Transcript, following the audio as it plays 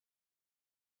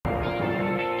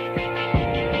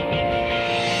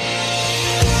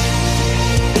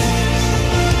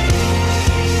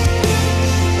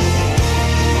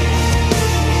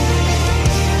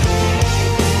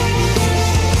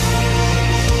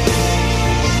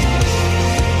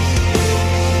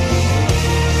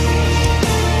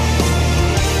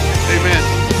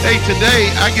Hey, today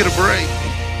I get a break.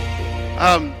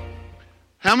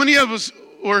 How many of us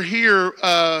were here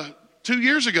 2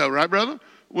 years ago, right, brother?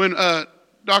 When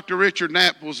Dr. Richard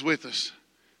Knapp was with us.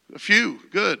 A few,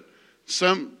 good.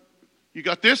 Some, you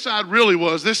got this side really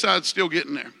was. This side's still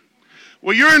getting there.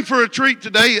 Well, you're in for a treat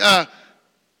today.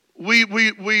 We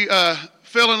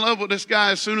fell in love with this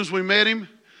guy as soon as we met him,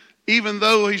 even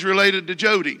though he's related to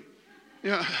Jody.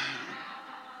 Yeah.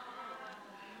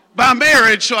 By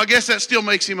marriage, so I guess that still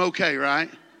makes him okay, right?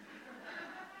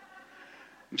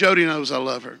 Jody knows I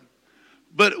love her.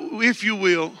 But if you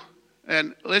will,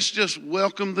 and let's just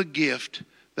welcome the gift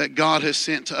that God has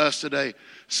sent to us today.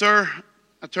 Sir,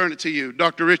 I turn it to you,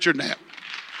 Dr. Richard Knapp.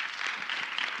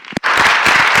 Bless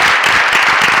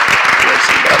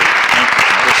you, brother.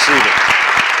 Thank you.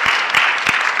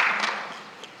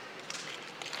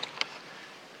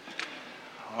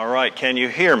 All right, can you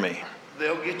hear me?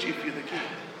 They'll get you if you're the kid.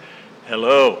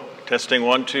 Hello. Testing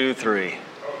 1, 2, 3. I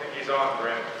don't think he's on,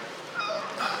 Brent.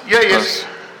 Yeah, yes.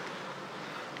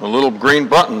 The little green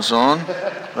button's on.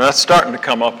 That's starting to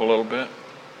come up a little bit.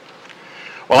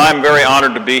 Well, I'm very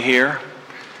honored to be here,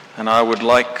 and I would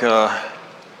like to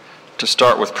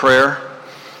start with prayer.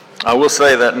 I will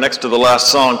say that next to the last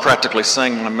song practically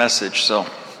sang my message, so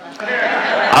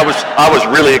I was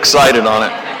really excited on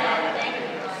it.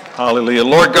 Hallelujah.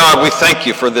 Lord God, we thank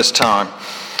you for this time.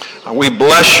 We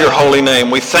bless your holy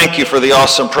name. We thank you for the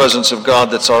awesome presence of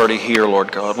God that's already here,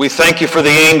 Lord God. We thank you for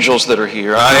the angels that are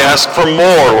here. I ask for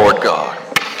more, Lord God.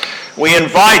 We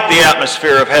invite the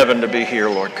atmosphere of heaven to be here,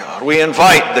 Lord God. We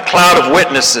invite the cloud of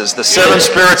witnesses, the seven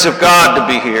spirits of God to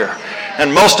be here.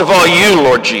 And most of all, you,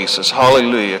 Lord Jesus.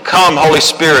 Hallelujah. Come, Holy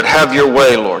Spirit, have your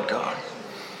way, Lord God.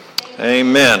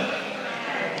 Amen.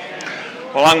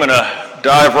 Well, I'm going to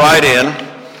dive right in.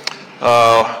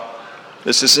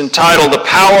 This is entitled The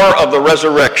Power of the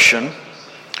Resurrection.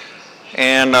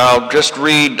 And I'll just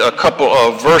read a couple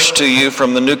of verses to you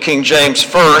from the New King James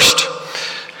first.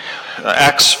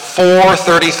 Acts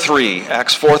 4:33.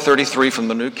 Acts 4:33 from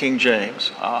the New King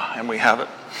James. And we have it.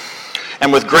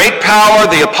 And with great power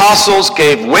the apostles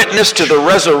gave witness to the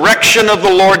resurrection of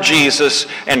the Lord Jesus,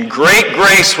 and great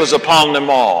grace was upon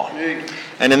them all.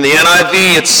 And in the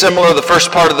NIV, it's similar. The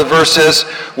first part of the verse is,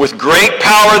 with great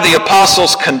power the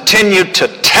apostles continued to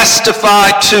testify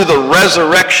to the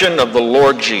resurrection of the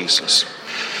Lord Jesus.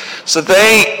 So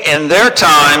they, in their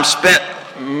time, spent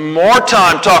more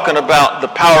time talking about the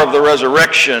power of the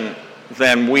resurrection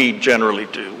than we generally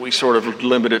do. We sort of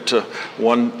limit it to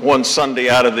one Sunday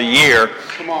out of the year.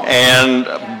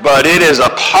 But it is a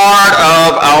part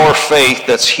of our faith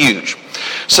that's huge.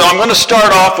 So I'm going to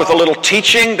start off with a little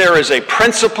teaching. There is a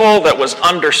principle that was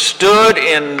understood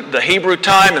in the Hebrew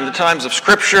time, in the times of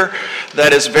Scripture,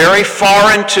 that is very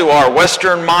foreign to our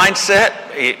Western mindset.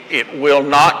 It will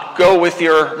not go with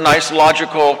your nice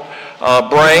logical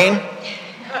brain.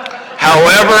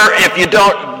 However, if you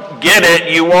don't get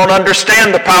it, you won't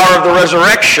understand the power of the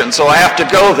resurrection. So I have to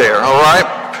go there, all right?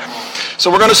 So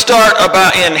we're going to start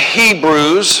about in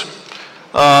Hebrews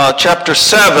chapter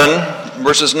 7.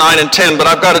 Verses 9 and 10, but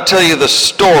I've got to tell you the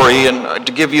story and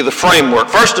to give you the framework.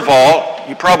 First of all,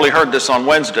 you probably heard this on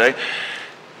Wednesday,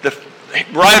 the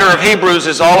writer of Hebrews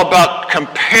is all about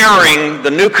comparing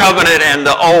the new covenant and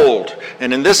the old.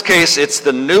 And in this case, it's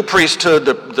the new priesthood,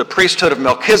 the priesthood of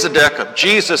Melchizedek, of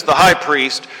Jesus, the high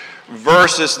priest,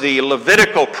 versus the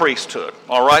Levitical priesthood.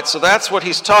 All right, so that's what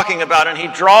he's talking about, and he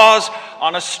draws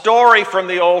on a story from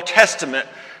the Old Testament.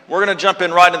 We're going to jump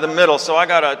in right in the middle, so I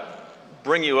got to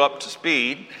bring you up to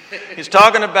speed. He's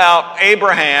talking about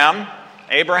Abraham.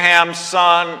 Abraham's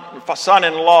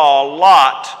son-in-law,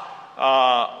 Lot,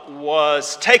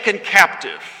 was taken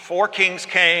captive. 4 kings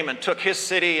came and took his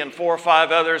city and 4 or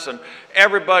 5 others, and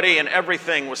everybody and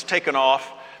everything was taken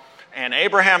off. And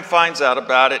Abraham finds out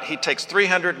about it. He takes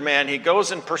 300 men. He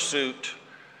goes in pursuit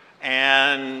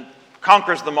and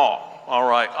conquers them all. All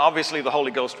right. Obviously, the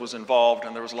Holy Ghost was involved,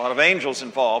 and there was a lot of angels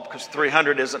involved because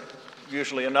 300 isn't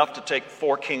usually enough to take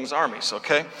 4 kings' armies,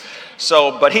 okay?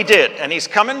 So, but he did, and he's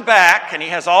coming back, and he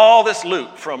has all this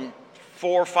loot from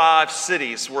 4 or 5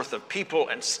 cities worth of people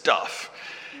and stuff.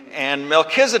 And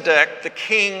Melchizedek, the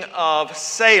king of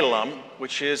Salem,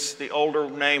 which is the older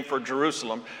name for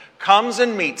Jerusalem, comes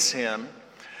and meets him,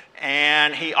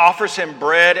 and he offers him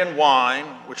bread and wine,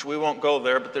 which we won't go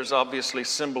there, but there's obviously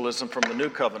symbolism from the new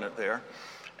covenant there.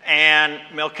 And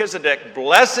Melchizedek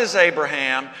blesses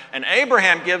Abraham, and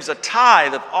Abraham gives a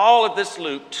tithe of all of this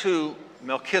loot to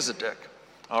Melchizedek.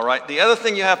 All right. The other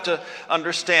thing you have to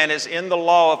understand is in the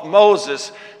law of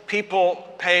Moses, people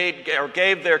paid or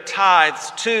gave their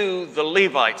tithes to the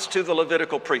Levites, to the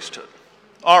Levitical priesthood.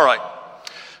 All right.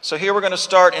 So here we're going to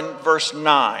start in verse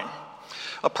 9.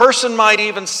 A person might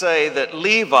even say that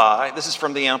Levi, this is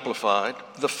from the Amplified,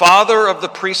 the father of the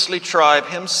priestly tribe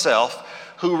himself,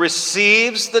 who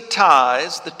receives the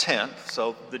tithes, the tenth,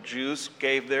 so the Jews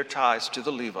gave their tithes to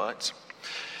the Levites.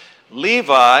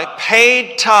 Levi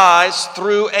paid tithes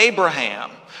through Abraham,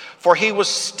 for he was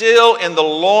still in the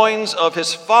loins of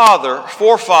his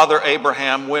forefather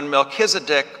Abraham, when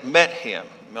Melchizedek met him.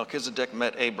 Melchizedek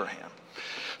met Abraham.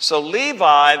 So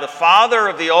Levi, the father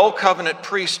of the Old Covenant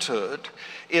priesthood,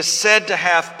 is said to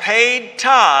have paid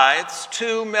tithes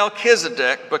to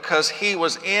Melchizedek because he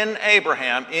was in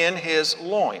Abraham, in his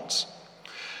loins.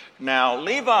 Now,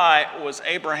 Levi was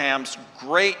Abraham's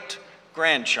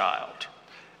great-grandchild.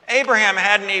 Abraham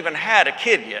hadn't even had a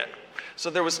kid yet, so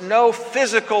there was no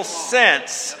physical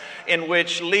sense in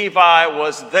which Levi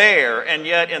was there, and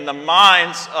yet in the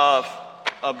minds of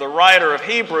the writer of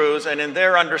Hebrews and in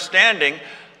their understanding,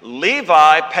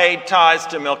 Levi paid tithes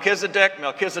to Melchizedek.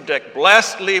 Melchizedek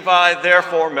blessed Levi.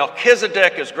 Therefore,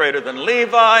 Melchizedek is greater than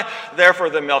Levi. Therefore,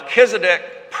 the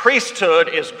Melchizedek priesthood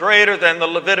is greater than the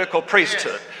Levitical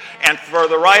priesthood. Yes. And for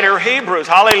the writer of Hebrews,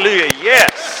 hallelujah,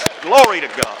 yes, glory to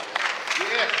God.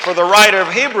 Yes. For the writer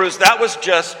of Hebrews, that was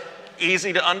just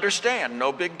easy to understand,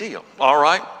 no big deal. All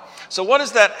right? So what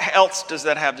else does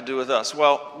that have to do with us?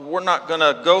 Well, we're not going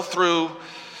to go through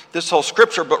this whole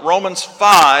scripture, but Romans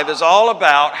 5 is all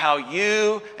about how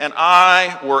you and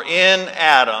I were in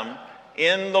Adam,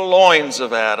 in the loins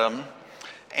of Adam,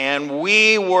 and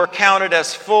we were counted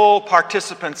as full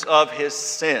participants of his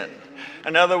sin.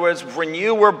 In other words, when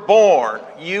you were born,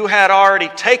 you had already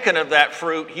taken of that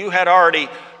fruit. You had already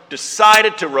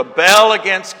decided to rebel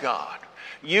against God.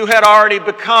 You had already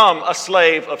become a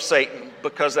slave of Satan,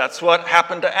 because that's what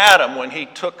happened to Adam when he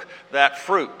took that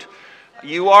fruit.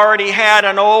 You already had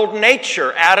an old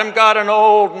nature. Adam got an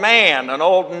old man, an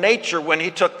old nature when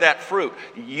he took that fruit.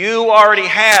 You already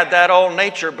had that old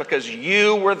nature because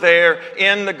you were there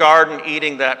in the garden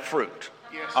eating that fruit.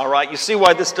 Yes. All right, you see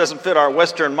why this doesn't fit our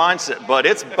Western mindset, but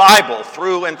it's Bible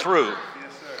through and through. Yes,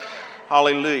 sir.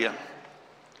 Hallelujah.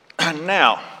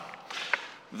 Now,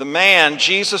 the man,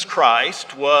 Jesus Christ,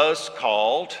 is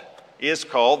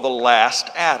called the last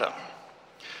Adam.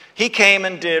 He came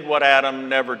and did what Adam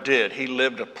never did. He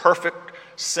lived a perfect,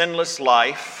 sinless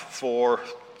life for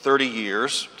 30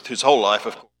 years, his whole life,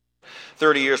 of course.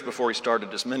 30 years before he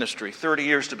started his ministry. 30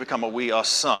 years to become a wee us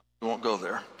son. We won't go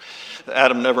there.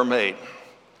 Adam never made.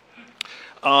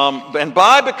 And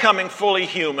by becoming fully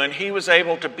human, he was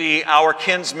able to be our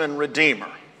kinsman redeemer.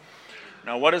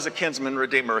 Now, what is a kinsman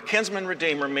redeemer? A kinsman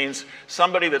redeemer means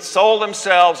somebody that sold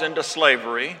themselves into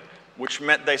slavery, which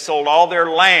meant they sold all their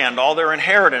land, all their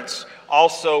inheritance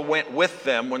also went with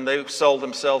them when they sold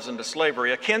themselves into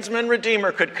slavery. A kinsman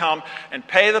redeemer could come and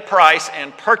pay the price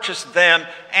and purchase them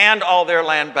and all their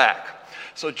land back.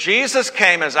 So Jesus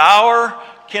came as our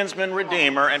kinsman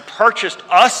redeemer and purchased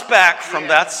us back from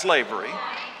that slavery.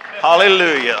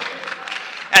 Hallelujah.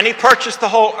 And he purchased the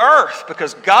whole earth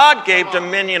because God gave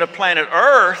dominion of planet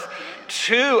Earth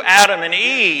to Adam and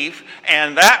Eve,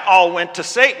 and that all went to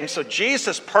Satan. So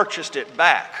Jesus purchased it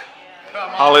back.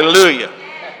 Hallelujah.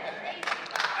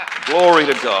 Glory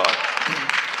to God.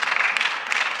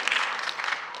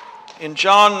 In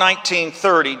John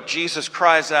 19:30, Jesus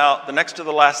cries out, the next to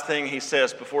the last thing he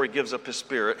says before he gives up his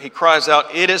spirit, he cries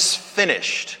out, "It is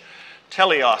finished."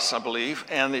 Teleos, I believe,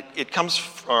 and it comes,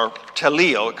 or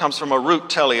teleo, it comes from a root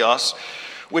teleos,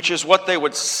 which is what they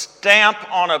would stamp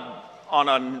on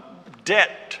a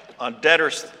debt, a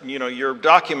debtor's, your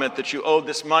document that you owed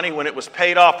this money. When it was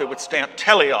paid off, it would stamp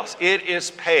teleos. It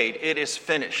is paid. It is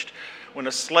finished. When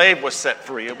a slave was set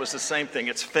free, it was the same thing.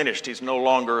 It's finished. He's no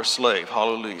longer a slave.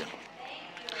 Hallelujah.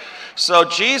 So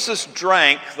Jesus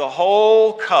drank the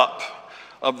whole cup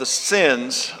of the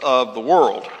sins of the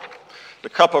world, the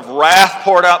cup of wrath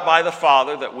poured out by the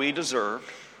Father that we deserved.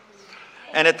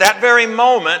 And at that very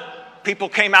moment, people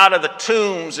came out of the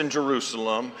tombs in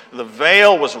Jerusalem. The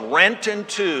veil was rent in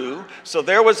two, so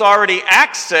there was already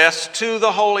access to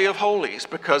the Holy of Holies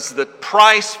because the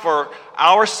price for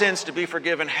our sins to be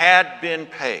forgiven had been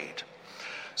paid.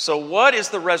 So what is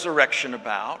the resurrection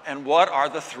about, and what are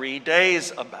the 3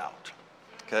 days about?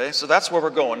 Okay, so that's where we're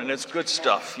going, and it's good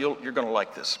stuff. You're going to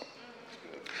like this.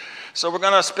 So we're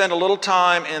going to spend a little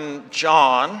time in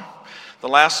John. The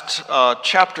last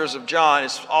chapters of John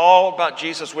is all about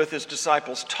Jesus with his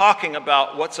disciples talking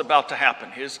about what's about to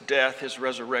happen, his death, his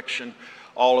resurrection,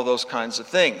 all of those kinds of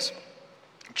things.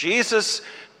 Jesus'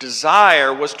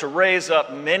 desire was to raise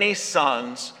up many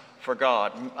sons for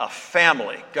God, a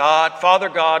family. Father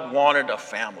God wanted a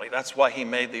family. That's why he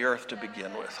made the earth to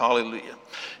begin with. Hallelujah.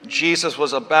 Jesus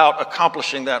was about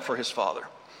accomplishing that for his Father.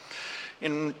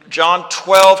 In John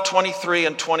 12:23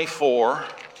 and 24,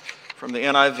 from the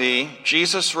NIV,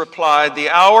 Jesus replied, "The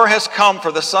hour has come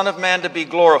for the Son of Man to be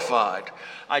glorified.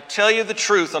 I tell you the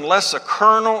truth, unless a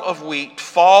kernel of wheat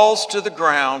falls to the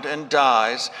ground and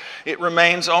dies, it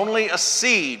remains only a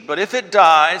seed. But if it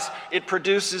dies, it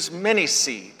produces many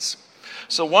seeds."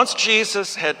 So once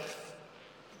Jesus had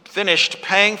finished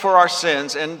paying for our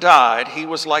sins and died, he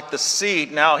was like the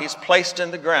seed. Now he's placed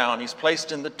in the ground. He's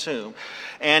placed in the tomb.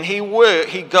 And he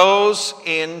goes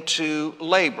into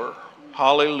labor.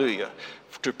 Hallelujah.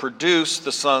 To produce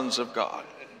the sons of God.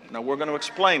 Now we're going to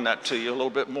explain that to you a little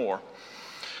bit more.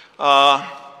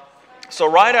 So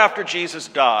right after Jesus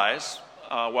dies,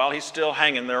 while he's still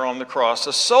hanging there on the cross,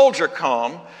 a soldier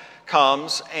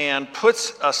comes and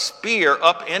puts a spear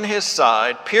up in his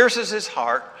side, pierces his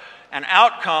heart, and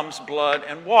out comes blood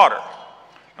and water.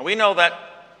 And we know that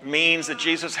means that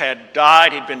Jesus had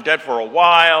died. He'd been dead for a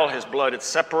while. His blood had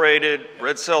separated,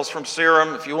 red cells from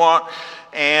serum, if you want.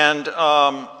 And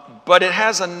but it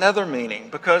has another meaning,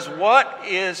 because what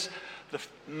is the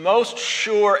most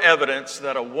sure evidence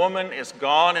that a woman is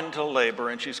gone into labor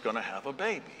and she's going to have a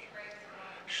baby?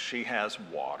 She has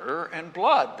water and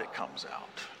blood that comes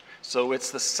out. So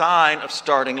it's the sign of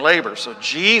starting labor. So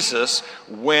Jesus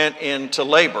went into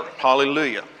labor.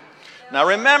 Hallelujah. Now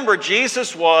remember,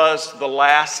 Jesus was the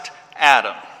last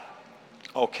Adam.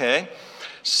 Okay?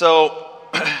 So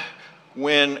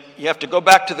when you have to go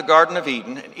back to the Garden of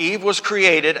Eden, and Eve was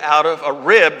created out of a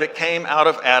rib that came out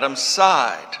of Adam's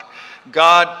side.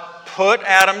 God put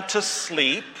Adam to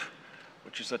sleep,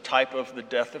 which is a type of the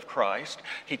death of Christ.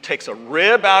 He takes a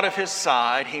rib out of his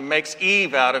side. He makes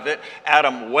Eve out of it.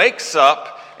 Adam wakes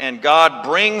up, and God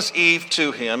brings Eve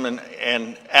to him.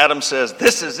 And Adam says,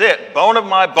 "This is it, bone of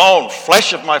my bone,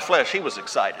 flesh of my flesh." He was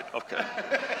excited. Okay.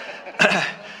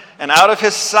 And out of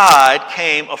his side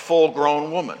came a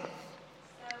full-grown woman.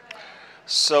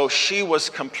 So she was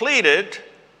completed.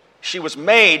 She was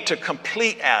made to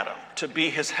complete Adam, to be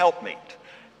his helpmeet.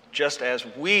 Just as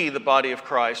we, the body of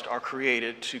Christ, are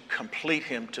created to complete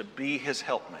him, to be his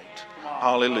helpmate.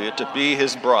 Hallelujah, to be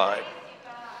his bride.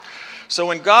 So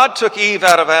when God took Eve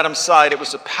out of Adam's side, it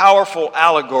was a powerful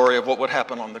allegory of what would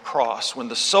happen on the cross. When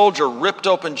the soldier ripped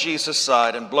open Jesus'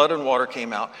 side and blood and water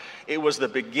came out, it was the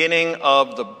beginning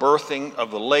of the birthing,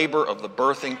 of the labor of the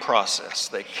birthing process.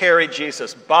 They carried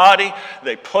Jesus' body,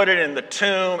 they put it in the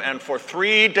tomb, and for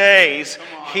 3 days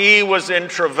he was in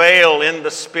travail in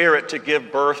the Spirit to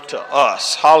give birth to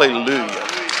us. Hallelujah.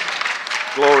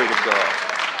 Glory to God.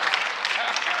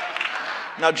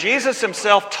 Now, Jesus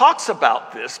himself talks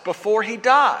about this before he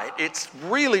died. It's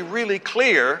really, really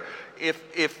clear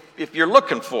if you're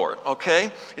looking for it,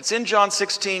 okay? It's in John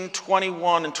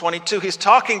 16:21 and 22. He's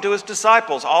talking to his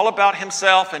disciples all about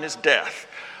himself and his death,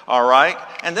 all right?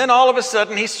 And then all of a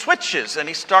sudden he switches and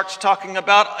he starts talking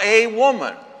about a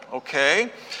woman,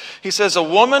 okay? He says, "A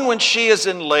woman, when she is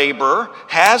in labor,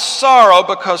 has sorrow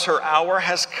because her hour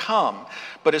has come.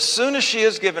 But as soon as she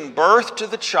has given birth to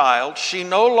the child, she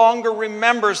no longer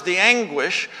remembers the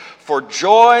anguish for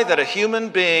joy that a human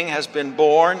being has been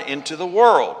born into the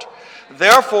world.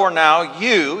 Therefore now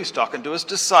you," he's talking to his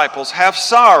disciples, "have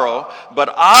sorrow,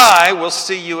 but I will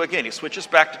see you again." He switches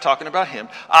back to talking about him.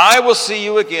 "I will see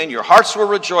you again. Your hearts will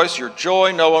rejoice. Your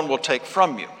joy no one will take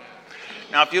from you."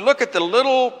 Now if you look at the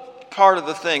little part of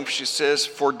the thing, she says,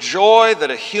 "For joy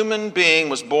that a human being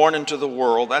was born into the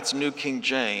world." That's New King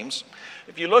James.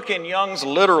 If you look in Young's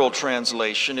literal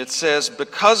translation, it says,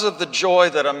 "Because of the joy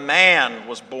that a man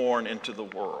was born into the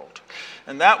world."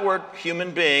 And that word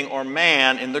human being or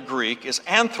man in the Greek is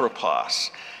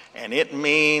anthropos. And it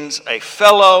means a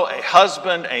fellow, a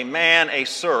husband, a man, a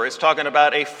sir. It's talking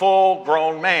about a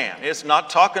full-grown man. It's not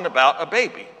talking about a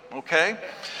baby, okay?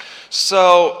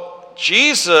 So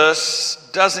Jesus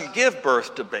doesn't give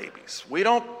birth to babies. We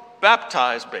don't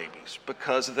baptize babies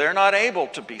because they're not able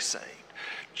to be saved.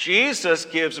 Jesus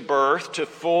gives birth to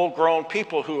full-grown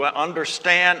people who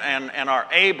understand and are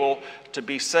able to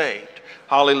be saved.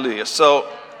 Hallelujah. So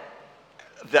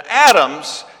the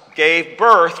Adams gave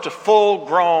birth to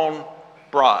full-grown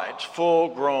brides,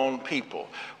 full-grown people.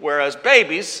 Whereas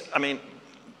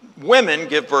women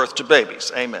give birth to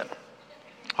babies. Amen.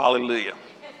 Hallelujah.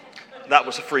 That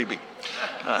was a freebie.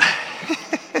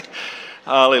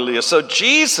 Hallelujah. So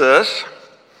Jesus...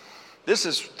 This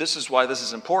is why this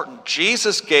is important.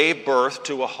 Jesus gave birth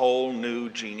to a whole new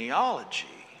genealogy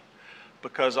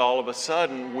because all of a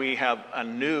sudden we have a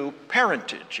new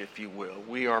parentage, if you will.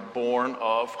 We are born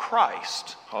of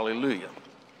Christ. Hallelujah.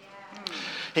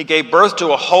 He gave birth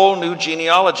to a whole new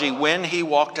genealogy when he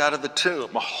walked out of the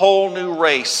tomb, a whole new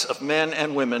race of men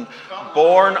and women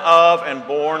born of and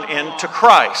born into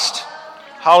Christ.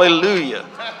 Hallelujah.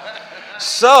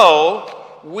 So,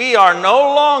 we are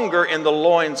no longer in the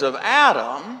loins of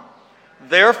Adam.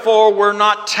 Therefore, we're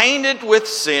not tainted with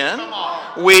sin.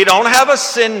 We don't have a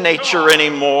sin nature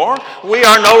anymore. We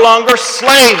are no longer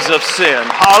slaves of sin.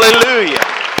 Hallelujah.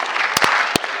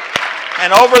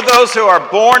 And over those who are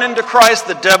born into Christ,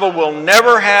 the devil will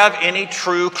never have any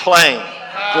true claim.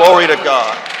 Glory to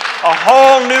God. A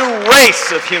whole new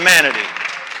race of humanity.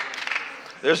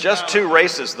 There's just two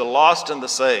races, the lost and the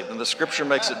saved, and the Scripture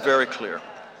makes it very clear.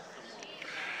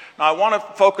 Now, I want to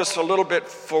focus a little bit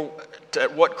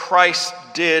at what Christ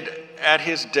did at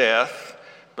his death,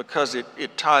 because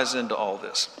it ties into all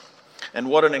this. And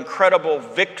what an incredible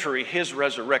victory his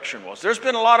resurrection was. There's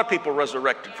been a lot of people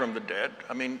resurrected from the dead.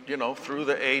 I mean, through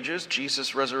the ages,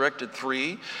 Jesus resurrected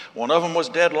 3. One of them was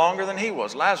dead longer than he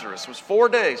was. Lazarus was 4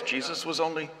 days. Jesus was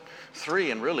only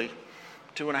 3, and really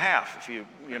 2.5, if you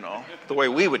the way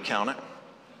we would count it.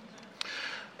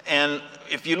 And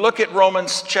if you look at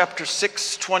Romans chapter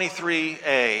 6,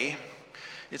 23a,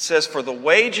 it says, "For the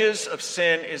wages of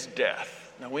sin is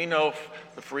death." Now we know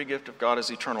the free gift of God is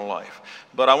eternal life.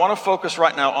 But I want to focus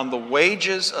right now on the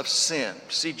wages of sin.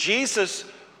 See, Jesus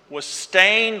was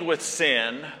stained with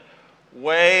sin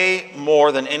way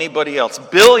more than anybody else,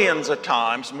 billions of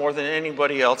times more than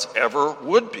anybody else ever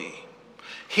would be.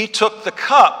 He took the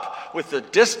cup with the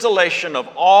distillation of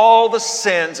all the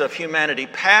sins of humanity,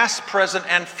 past, present,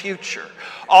 and future.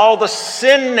 All the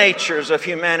sin natures of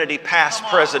humanity, past,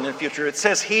 present, and future. It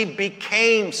says he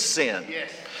became sin.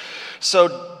 Yes.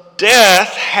 So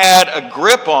death had a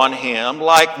grip on him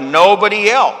like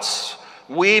nobody else.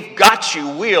 We've got you.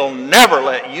 We'll never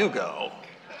let you go.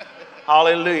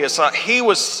 Hallelujah. So he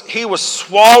was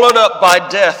swallowed up by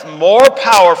death more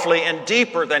powerfully and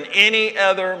deeper than any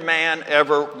other man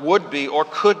ever would be or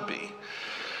could be.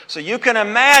 So you can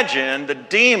imagine the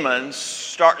demons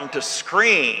starting to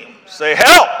scream, say,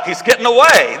 "Help, he's getting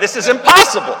away. This is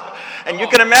impossible." And you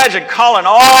can imagine calling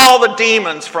all the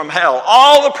demons from hell,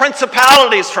 all the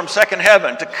principalities from second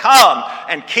heaven to come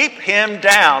and keep him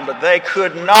down, but they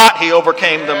could not. He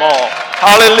overcame them all.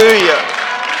 Hallelujah.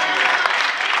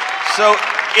 So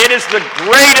it is the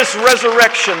greatest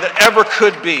resurrection that ever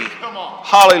could be.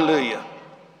 Hallelujah.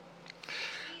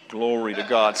 Glory to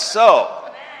God.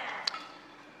 So,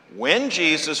 when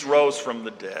Jesus rose from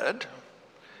the dead,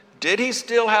 did he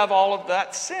still have all of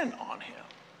that sin on him?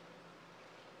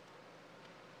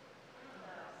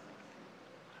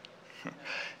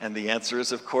 And the answer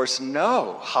is, of course,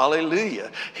 no.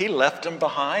 Hallelujah. He left them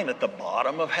behind at the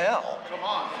bottom of hell. Come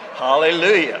on.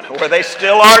 Hallelujah. Where they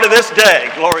still are to this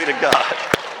day. Glory to God.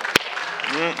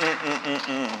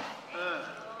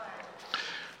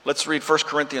 Let's read 1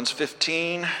 Corinthians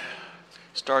 15,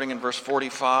 starting in verse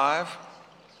 45.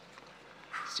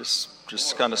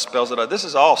 Just kind of spells it out. This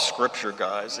is all Scripture,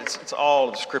 guys. It's all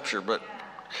of Scripture, but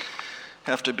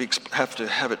have to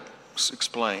have it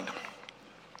explained.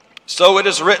 "So it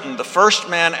is written, the first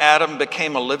man, Adam,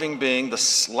 became a living being, the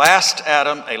last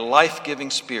Adam, a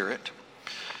life-giving spirit."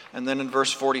 And then in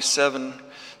verse 47,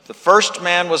 "The first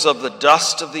man was of the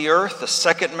dust of the earth, the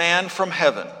second man from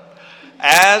heaven.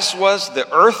 As was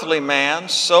the earthly man,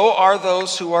 so are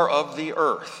those who are of the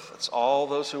earth." That's all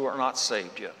those who are not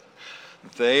saved yet.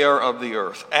 They are of the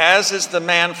earth. "As is the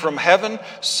man from heaven,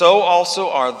 so also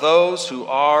are those who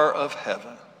are of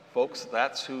heaven." Folks,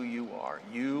 that's who you are.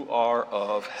 You are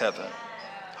of heaven.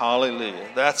 Hallelujah.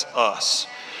 That's us.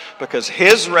 Because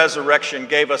his resurrection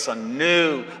gave us a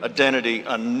new identity,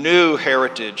 a new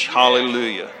heritage.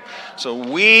 Hallelujah. So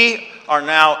we are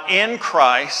now in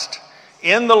Christ,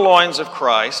 in the loins of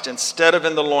Christ, instead of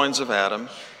in the loins of Adam.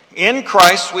 In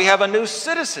Christ, we have a new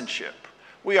citizenship.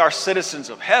 We are citizens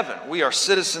of heaven. We are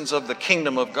citizens of the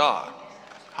kingdom of God.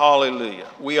 Hallelujah.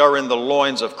 We are in the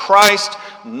loins of Christ,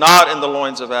 not in the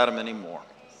loins of Adam anymore.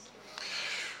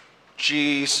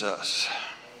 Jesus.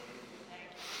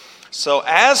 So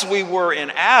as we were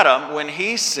in Adam when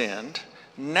he sinned,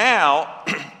 now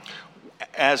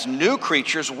as new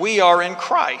creatures we are in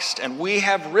Christ, and we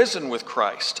have risen with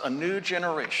Christ, a new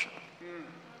generation.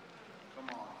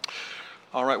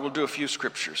 All right, we'll do a few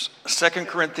scriptures. 2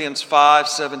 Corinthians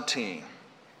 5:17.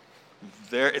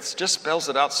 There, it just spells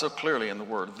it out so clearly in the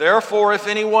Word. "Therefore, if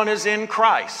anyone is in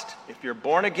Christ," if you're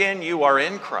born again, you are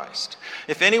in Christ.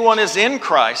 "If anyone is in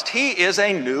Christ, he is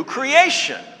a new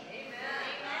creation."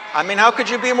 I mean, how could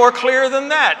you be more clear than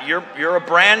that? You're a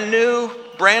brand new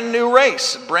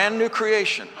race, brand new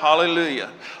creation. Hallelujah.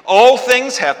 "Old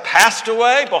things have passed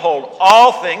away. Behold,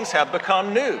 all things have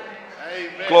become new."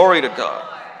 Glory to God.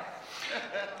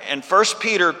 And 1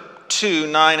 Peter 2,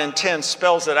 9 and 10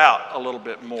 spells it out a little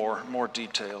bit more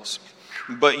details.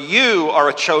 But you are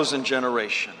a chosen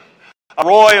generation, a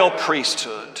royal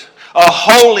priesthood, a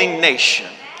holy nation,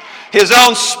 his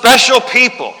own special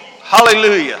people.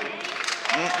 Hallelujah.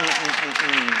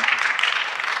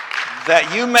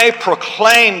 That you may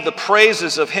proclaim the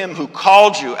praises of him who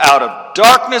called you out of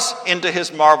darkness into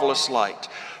his marvelous light.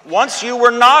 Once you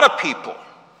were not a people,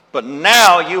 but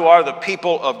now you are the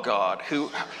people of God,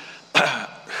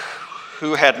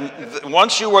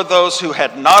 once you were those who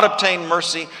had not obtained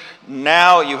mercy,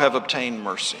 now you have obtained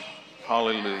mercy.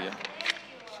 Hallelujah.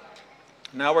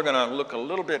 Now we're going to look a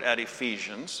little bit at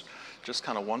Ephesians, just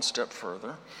kind of one step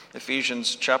further.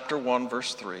 Ephesians chapter 1,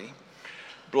 verse 3.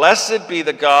 Blessed be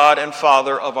the God and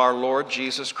Father of our Lord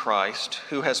Jesus Christ,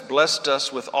 who has blessed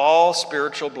us with all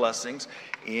spiritual blessings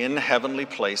in heavenly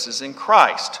places in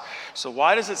Christ. So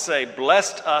why does it say,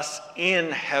 blessed us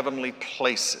in heavenly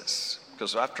places?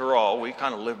 Because after all, we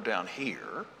kind of live down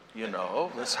here, you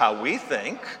know. That's how we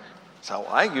think. That's how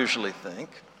I usually think.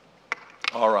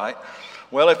 All right.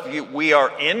 Well, if we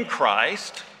are in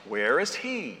Christ, where is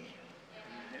he?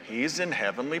 He's in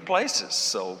heavenly places.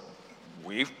 So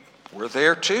we're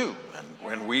there too. And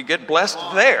when we get blessed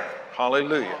there.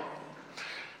 Hallelujah.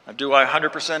 Now, do I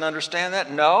 100% understand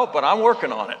that? No, but I'm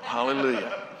working on it.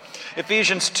 Hallelujah.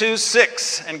 Ephesians 2,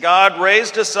 6. And God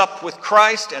raised us up with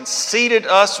Christ and seated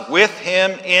us with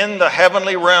him in the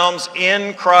heavenly realms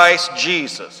in Christ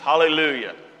Jesus.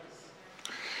 Hallelujah.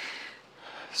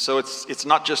 So it's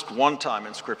not just one time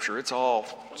in Scripture. It's all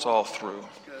through.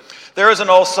 There is an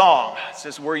old song. It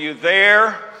says, were you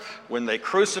there when they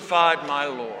crucified my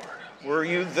Lord? Were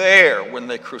you there when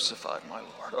they crucified my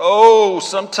Lord? Oh,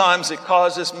 sometimes it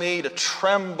causes me to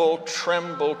tremble,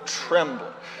 tremble,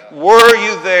 tremble. Were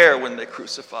you there when they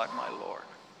crucified my Lord?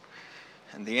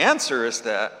 And the answer is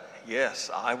that, yes,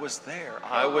 I was there.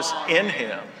 I was in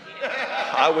him.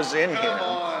 I was in him.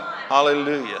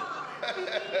 Hallelujah.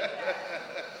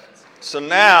 So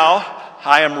now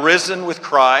I am risen with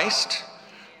Christ.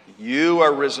 You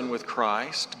are risen with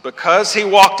Christ. Because he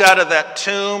walked out of that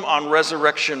tomb on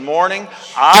resurrection morning,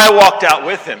 I walked out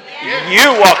with him.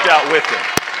 You walked out with him.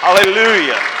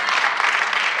 Hallelujah.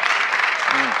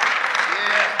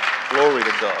 Glory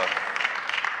to God.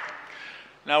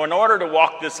 Now, in order to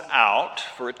walk this out,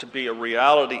 for it to be a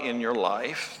reality in your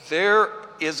life, there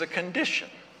is a condition.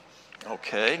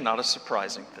 Okay, not a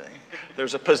surprising thing.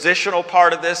 There's a positional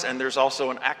part of this, and there's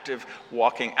also an active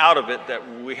walking out of it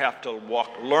that we have to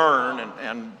learn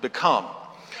and become.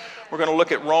 We're going to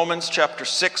look at Romans chapter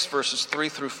 6, verses 3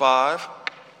 through 5.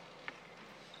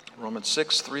 Romans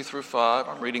 6, 3 through 5.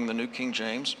 I'm reading the New King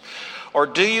James. Or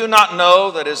do you not know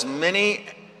that as many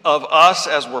of us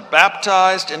as were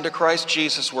baptized into Christ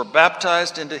Jesus were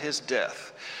baptized into his death?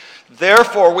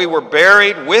 Therefore we were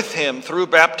buried with him through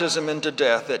baptism into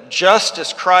death, that just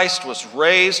as Christ was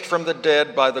raised from the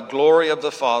dead by the glory of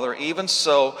the Father, even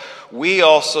so we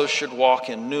also should walk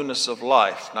in newness of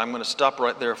life. And I'm going to stop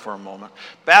right there for a moment.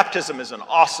 Baptism is an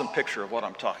awesome picture of what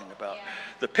I'm talking about.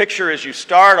 The picture is you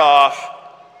start off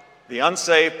the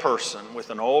unsaved person with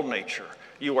an old nature.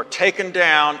 You are taken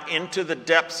down into the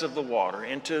depths of the water,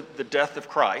 into the death of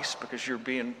Christ, because you're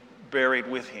being buried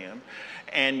with him.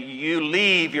 And you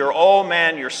leave your old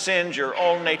man, your sins, your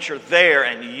old nature there,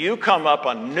 and you come up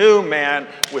a new man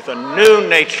with a new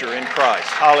nature in Christ.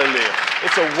 Hallelujah.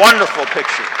 It's a wonderful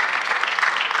picture.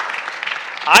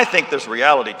 I think there's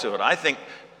reality to it. I think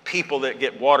people that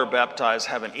get water baptized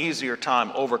have an easier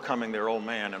time overcoming their old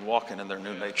man and walking in their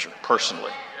new nature,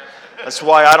 personally. That's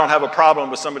why I don't have a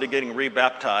problem with somebody getting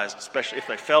rebaptized, especially if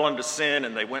they fell into sin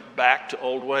and they went back to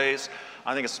old ways.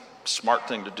 I think it's a smart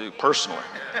thing to do personally.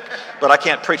 But I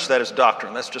can't preach that as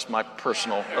doctrine. That's just my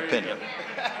personal opinion.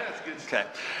 Okay.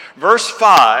 Verse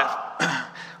 5,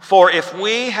 for if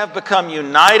we have become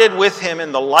united with him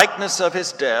in the likeness of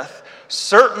his death,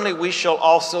 certainly we shall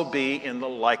also be in the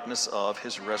likeness of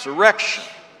his resurrection.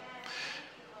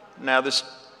 Now there's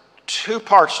two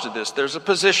parts to this. There's a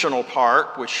positional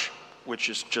part, which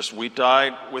is just we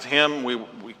died with him, we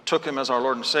took him as our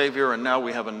Lord and Savior, and now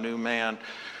we have a new man,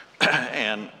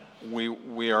 and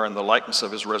we are in the likeness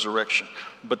of his resurrection.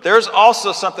 But there's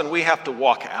also something we have to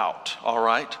walk out, all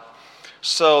right?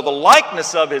 So the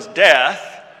likeness of his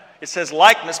death, it says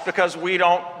likeness because we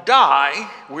don't die.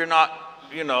 We're not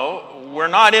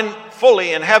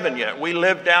fully in heaven yet. We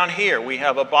live down here. We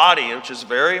have a body, which is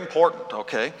very important,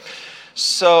 okay?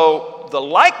 So the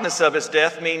likeness of his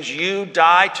death means you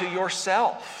die to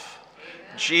yourself.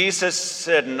 Jesus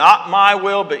said, not my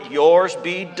will, but yours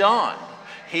be done.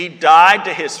 He died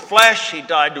to his flesh, he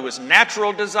died to his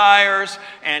natural desires,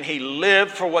 and he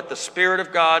lived for what the Spirit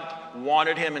of God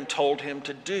wanted him and told him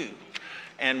to do.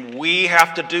 And we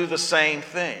have to do the same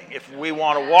thing. If we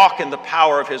want to walk in the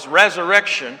power of his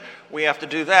resurrection, we have to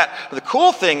do that. But the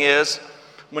cool thing is,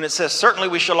 when it says, certainly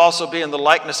we shall also be in the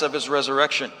likeness of his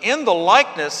resurrection, in the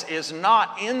likeness is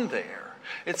not in there.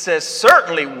 It says,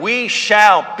 certainly we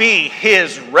shall be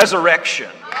his resurrection.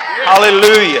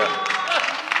 Hallelujah.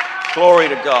 Glory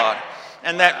to God.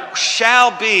 And that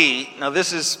shall be, now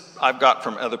this is, I've got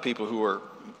from other people who are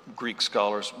Greek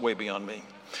scholars way beyond me.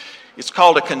 It's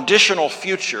called a conditional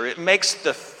future. It makes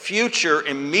the future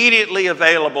immediately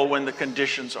available when the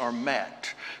conditions are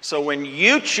met. So when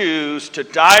you choose to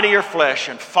die to your flesh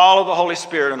and follow the Holy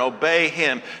Spirit and obey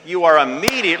him, you are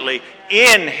immediately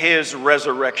in his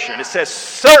resurrection. It says,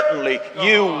 certainly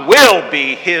you will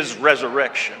be his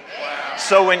resurrection.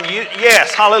 So when you,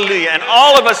 yes, hallelujah. And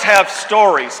all of us have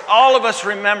stories. All of us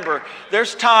remember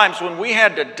there's times when we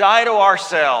had to die to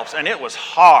ourselves and it was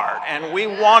hard and we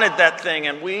wanted that thing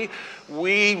and we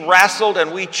wrestled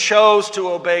and we chose to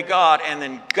obey God, and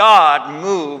then God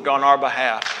moved on our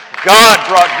behalf. God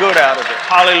brought good out of it.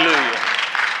 Hallelujah.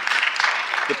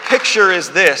 The picture is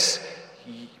this.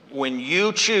 When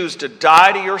you choose to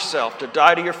die to yourself, to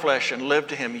die to your flesh and live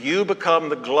to him, you become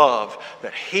the glove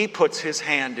that he puts his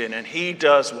hand in, and he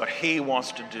does what he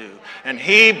wants to do. And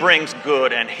he brings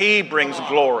good and he brings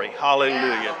glory.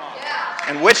 Hallelujah.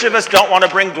 And which of us don't want to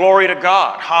bring glory to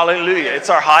God? Hallelujah. It's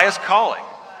our highest calling.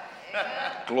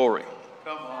 Glory.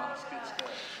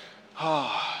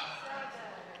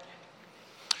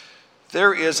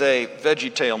 There is a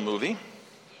VeggieTale movie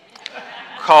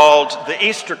called The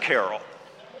Easter Carol.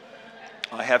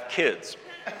 I have kids.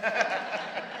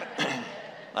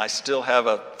 I still have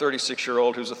a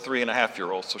 36-year-old who's a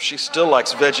 3.5-year-old, so she still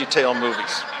likes VeggieTale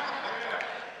movies.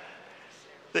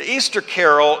 The Easter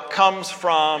Carol comes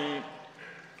from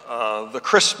the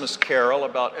Christmas Carol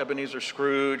about Ebenezer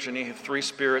Scrooge, and he had three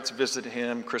spirits visit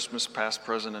him, Christmas, past,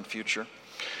 present, and future.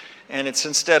 And it's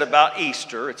instead about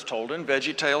Easter. It's told in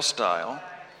VeggieTale style.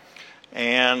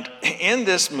 And in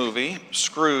this movie,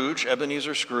 Scrooge,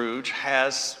 Ebenezer Scrooge,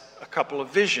 has a couple of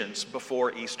visions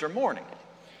before Easter morning.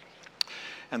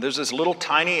 And there's this little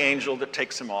tiny angel that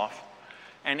takes him off.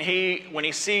 And when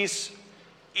he sees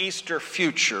Easter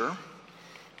future,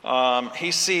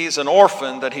 he sees an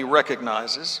orphan that he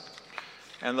recognizes.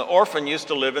 And the orphan used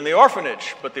to live in the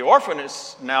orphanage, but the orphan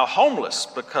is now homeless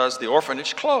because the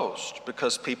orphanage closed,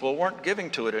 because people weren't giving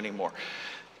to it anymore.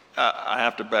 I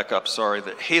have to back up, sorry.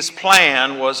 That his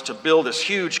plan was to build this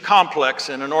huge complex,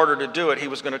 and in order to do it, he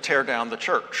was going to tear down the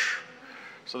church.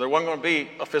 So there wasn't going to be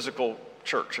a physical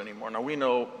church anymore. Now, we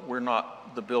know we're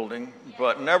not the building,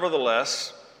 but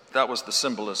nevertheless, that was the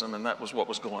symbolism, and that was what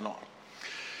was going on.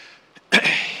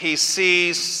 He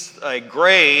sees a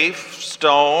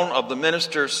gravestone of the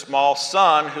minister's small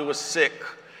son who was sick,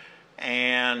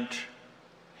 and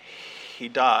he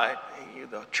died.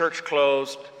 The church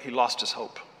closed. He lost his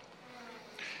hope.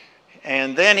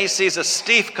 And then he sees a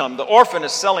thief come. The orphan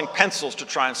is selling pencils to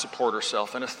try and support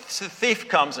herself, and a thief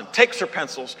comes and takes her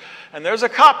pencils, and there's a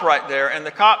cop right there, and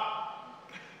the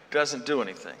cop doesn't do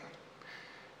anything.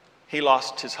 He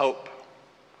lost his hope.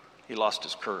 He lost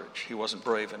his courage. He wasn't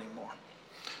brave anymore.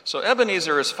 So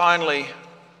Ebenezer is finally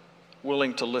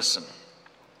willing to listen.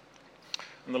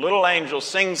 And the little angel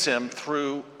sings him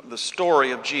through the story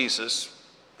of Jesus.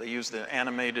 They use the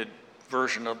animated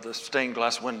version of the stained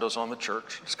glass windows on the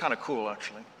church. It's kind of cool,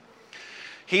 actually.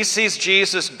 He sees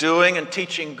Jesus doing and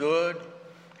teaching good.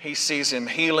 He sees him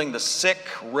healing the sick,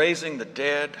 raising the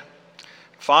dead.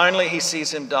 Finally, he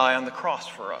sees him die on the cross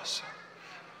for us.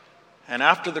 And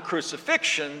after the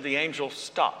crucifixion, the angel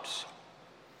stops.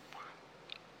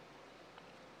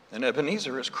 And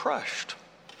Ebenezer is crushed.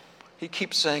 He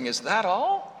keeps saying, is that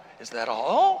all? Is that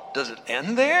all? Does it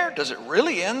end there? Does it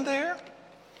really end there?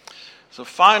 So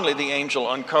finally, the angel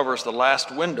uncovers the last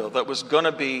window that was going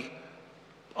to be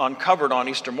uncovered on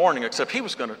Easter morning, except he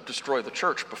was going to destroy the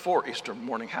church before Easter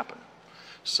morning happened.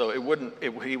 So he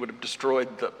would have destroyed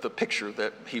the picture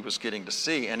that he was getting to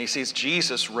see. And he sees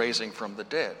Jesus raising from the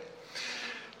dead.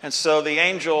 And so the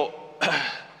angel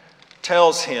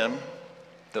tells him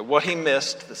that what he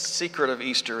missed, the secret of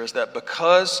Easter, is that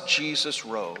because Jesus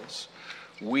rose,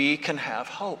 we can have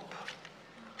hope.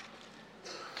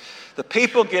 The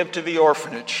people give to the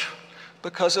orphanage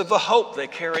because of the hope they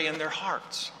carry in their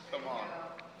hearts. Come on.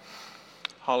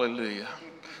 Hallelujah.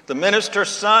 The minister's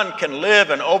son can live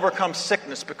and overcome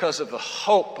sickness because of the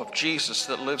hope of Jesus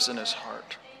that lives in his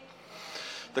heart.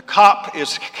 The cop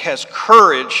has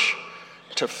courage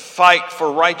to fight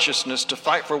for righteousness, to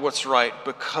fight for what's right,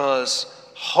 because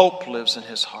Hope lives in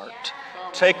his heart.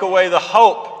 Take away the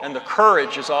hope, and the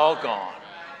courage is all gone.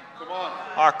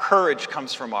 Our courage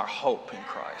comes from our hope in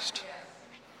Christ.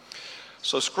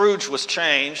 So Scrooge was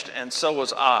changed, and so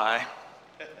was I.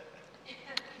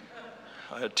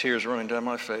 I had tears running down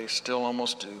my face, still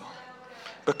almost do.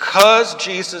 Because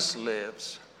Jesus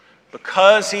lives,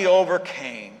 because he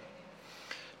overcame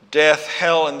death,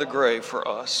 hell, and the grave for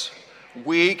us,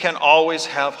 we can always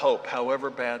have hope,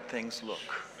 however bad things look.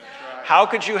 How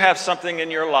could you have something in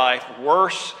your life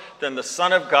worse than the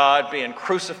Son of God being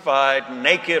crucified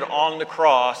naked on the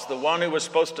cross, the one who was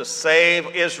supposed to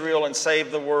save Israel and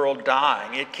save the world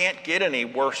dying? It can't get any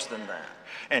worse than that.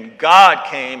 And God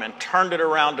came and turned it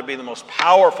around to be the most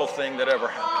powerful thing that ever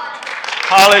happened.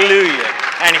 Hallelujah.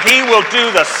 And he will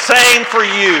do the same for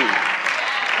you.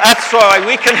 That's why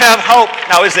we can have hope.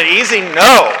 Now, is it easy?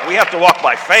 No. We have to walk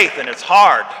by faith, and it's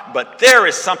hard. But there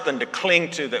is something to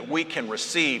cling to that we can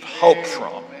receive hope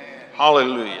from.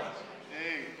 Hallelujah.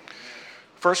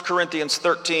 1 Corinthians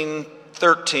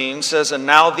 13:13 says, and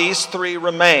now these three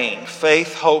remain,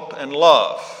 faith, hope, and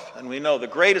love. And we know the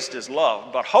greatest is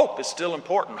love, but hope is still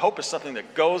important. Hope is something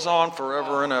that goes on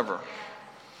forever and ever.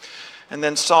 And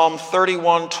then Psalm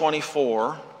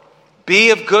 31:24, be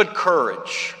of good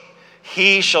courage.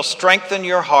 He shall strengthen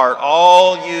your heart,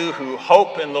 all you who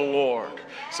hope in the Lord.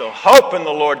 So hope in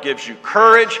the Lord gives you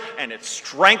courage, and it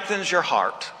strengthens your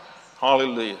heart.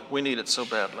 Hallelujah. We need it so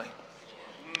badly.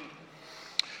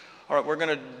 All right, we're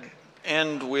going to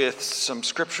end with some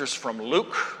scriptures from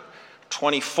Luke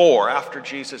 24, after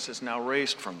Jesus is now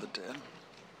raised from the dead.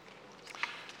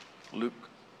 Luke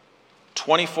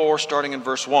 24, starting in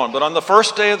verse 1. But on the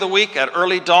first day of the week, at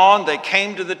early dawn, they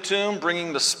came to the tomb,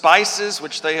 bringing the spices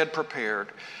which they had prepared.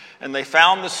 And they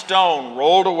found the stone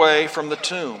rolled away from the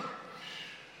tomb.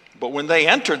 But when they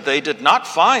entered, they did not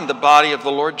find the body of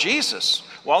the Lord Jesus.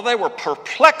 While they were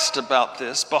perplexed about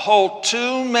this, behold,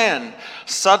 two men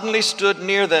suddenly stood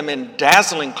near them in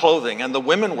dazzling clothing, and the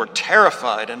women were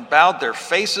terrified and bowed their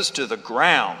faces to the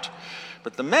ground.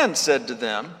 But the men said to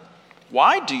them,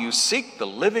 why do you seek the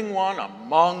living one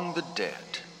among the dead?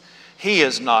 He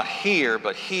is not here,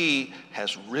 but he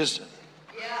has risen.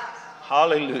 Yeah.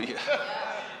 Hallelujah. Yeah.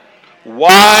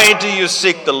 Why do you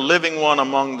seek the living one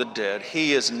among the dead?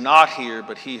 He is not here,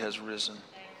 but he has risen.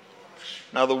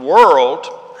 Now the world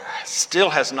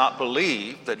still has not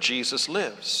believed that Jesus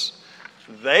lives.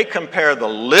 They compare the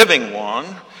living one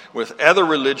with other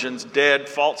religions' dead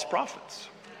false prophets.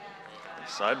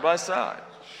 Side by side.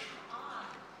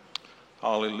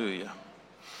 Hallelujah.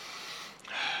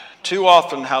 Too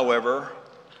often, however,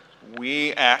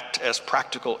 we act as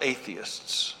practical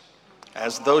atheists,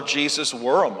 as though Jesus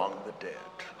were among the dead.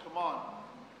 Come on.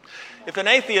 If an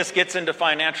atheist gets into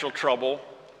financial trouble,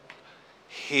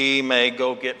 he may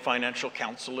go get financial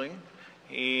counseling.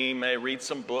 He may read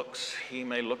some books. He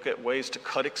may look at ways to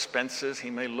cut expenses. He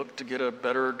may look to get a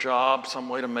better job, some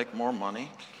way to make more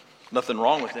money. Nothing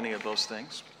wrong with any of those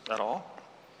things at all.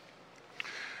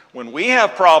 When we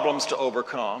have problems to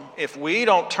overcome, if we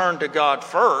don't turn to God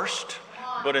first,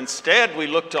 but instead we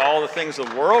look to all the things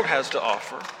the world has to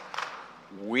offer,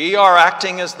 we are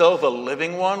acting as though the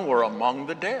living one were among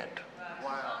the dead.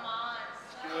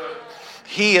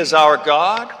 He is our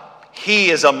God.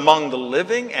 He is among the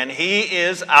living, and he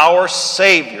is our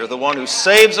Savior, the one who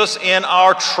saves us in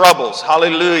our troubles.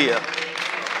 Hallelujah.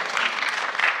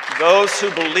 Those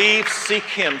who believe seek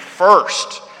him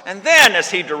first. And then,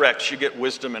 as he directs, you get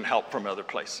wisdom and help from other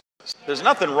places. There's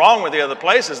nothing wrong with the other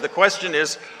places. The question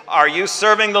is, are you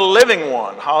serving the living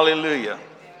one? Hallelujah.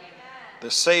 The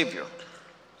Savior.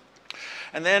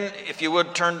 And then, if you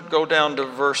would go down to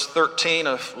verse 13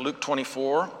 of Luke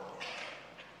 24.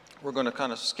 We're going to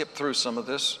kind of skip through some of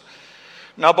this.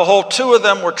 Now, behold, two of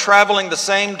them were traveling the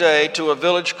same day to a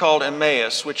village called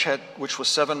Emmaus, which was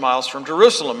 7 miles from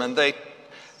Jerusalem, and they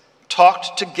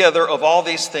talked together of all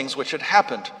these things which had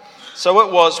happened. So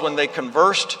it was while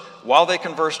they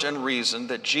conversed and reasoned,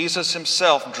 that Jesus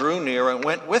himself drew near and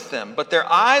went with them. But their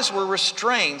eyes were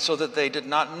restrained so that they did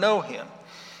not know him.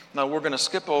 Now we're going to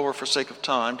skip over for sake of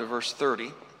time to verse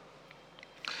 30.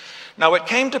 Now it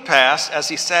came to pass, as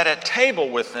he sat at table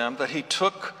with them, that he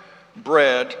took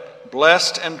bread,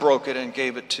 blessed and broke it, and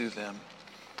gave it to them.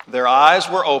 Their eyes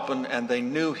were opened, and they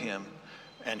knew him,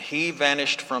 and he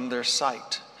vanished from their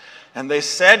sight. And they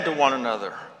said to one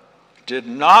another, did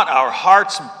not our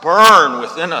hearts burn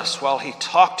within us while he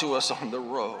talked to us on the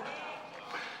road,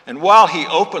 and while he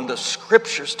opened the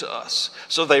scriptures to us?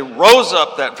 So they rose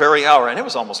up that very hour, and it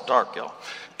was almost dark, y'all,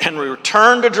 and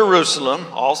returned to Jerusalem,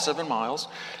 all 7 miles,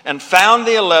 and found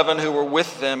the 11 who were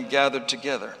with them gathered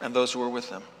together, and those who were with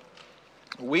them.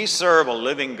 We serve a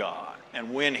living God.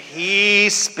 And when he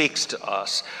speaks to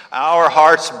us, our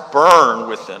hearts burn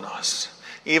within us.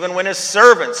 Even when his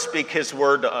servants speak his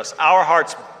word to us, our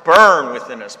hearts burn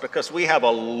within us because we have a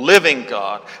living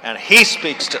God and he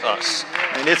speaks to us.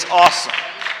 And it's awesome.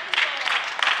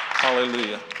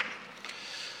 Hallelujah.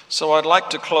 So I'd like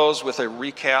to close with a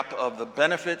recap of the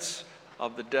benefits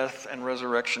of the death and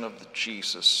resurrection of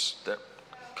Jesus. That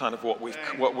kind of what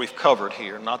we've covered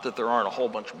here. Not that there aren't a whole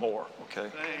bunch more, okay?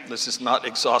 This is not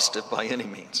exhaustive by any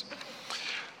means.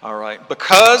 All right.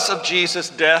 Because of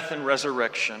Jesus' death and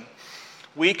resurrection,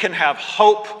 we can have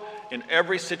hope in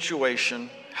every situation,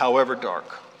 however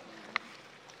dark.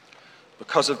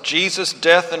 Because of Jesus'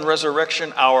 death and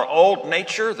resurrection, our old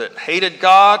nature that hated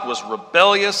God, was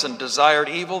rebellious, and desired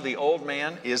evil, the old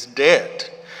man, is dead.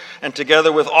 And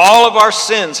together with all of our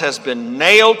sins has been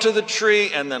nailed to the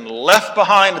tree and then left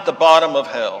behind at the bottom of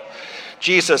hell.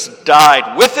 Jesus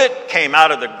died with it, came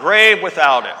out of the grave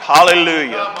without it.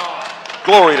 Hallelujah.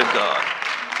 Glory to God.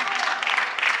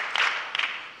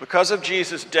 Because of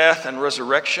Jesus' death and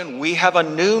resurrection, we have a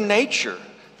new nature,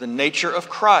 the nature of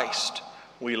Christ.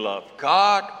 We love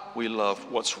God, we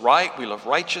love what's right, we love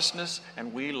righteousness,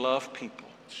 and we love people.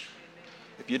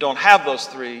 If you don't have those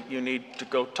three, you need to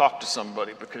go talk to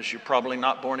somebody because you're probably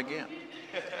not born again.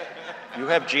 You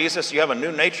have Jesus, you have a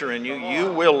new nature in you,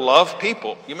 you will love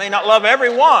people. You may not love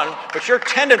everyone, but your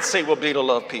tendency will be to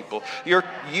love people.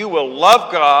 You will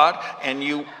love God, and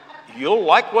you'll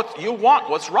like what you want,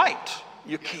 what's right.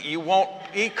 You won't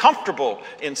be comfortable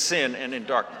in sin and in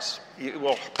darkness. It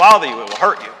will bother you, it will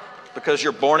hurt you, because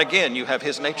you're born again, you have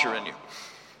his nature in you.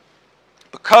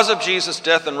 Because of Jesus'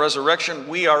 death and resurrection,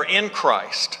 we are in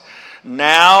Christ.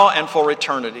 Now and for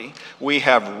eternity, we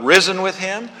have risen with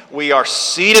him. We are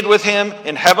seated with him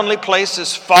in heavenly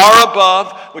places far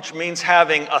above, which means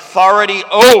having authority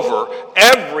over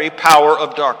every power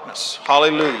of darkness.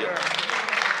 Hallelujah.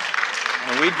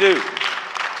 And we do.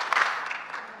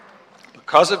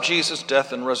 Because of Jesus'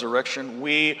 death and resurrection,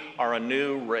 we are a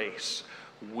new race.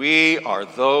 We are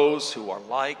those who are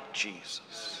like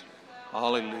Jesus.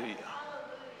 Hallelujah.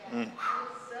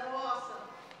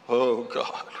 Oh,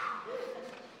 God.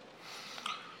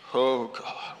 Oh,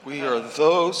 God. We are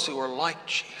those who are like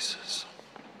Jesus.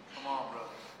 Come on,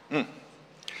 brother.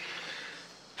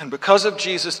 And because of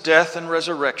Jesus' death and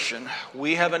resurrection,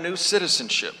 we have a new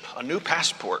citizenship, a new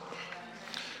passport.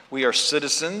 We are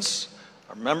citizens,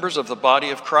 are members of the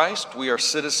body of Christ. We are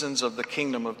citizens of the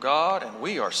kingdom of God, and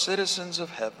we are citizens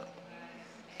of heaven.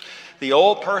 The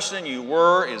old person you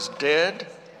were is dead.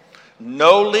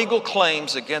 No legal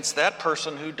claims against that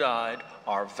person who died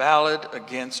are valid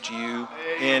against you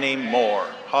anymore.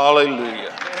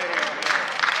 Hallelujah.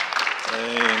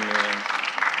 Amen.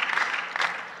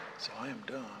 So I am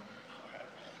done.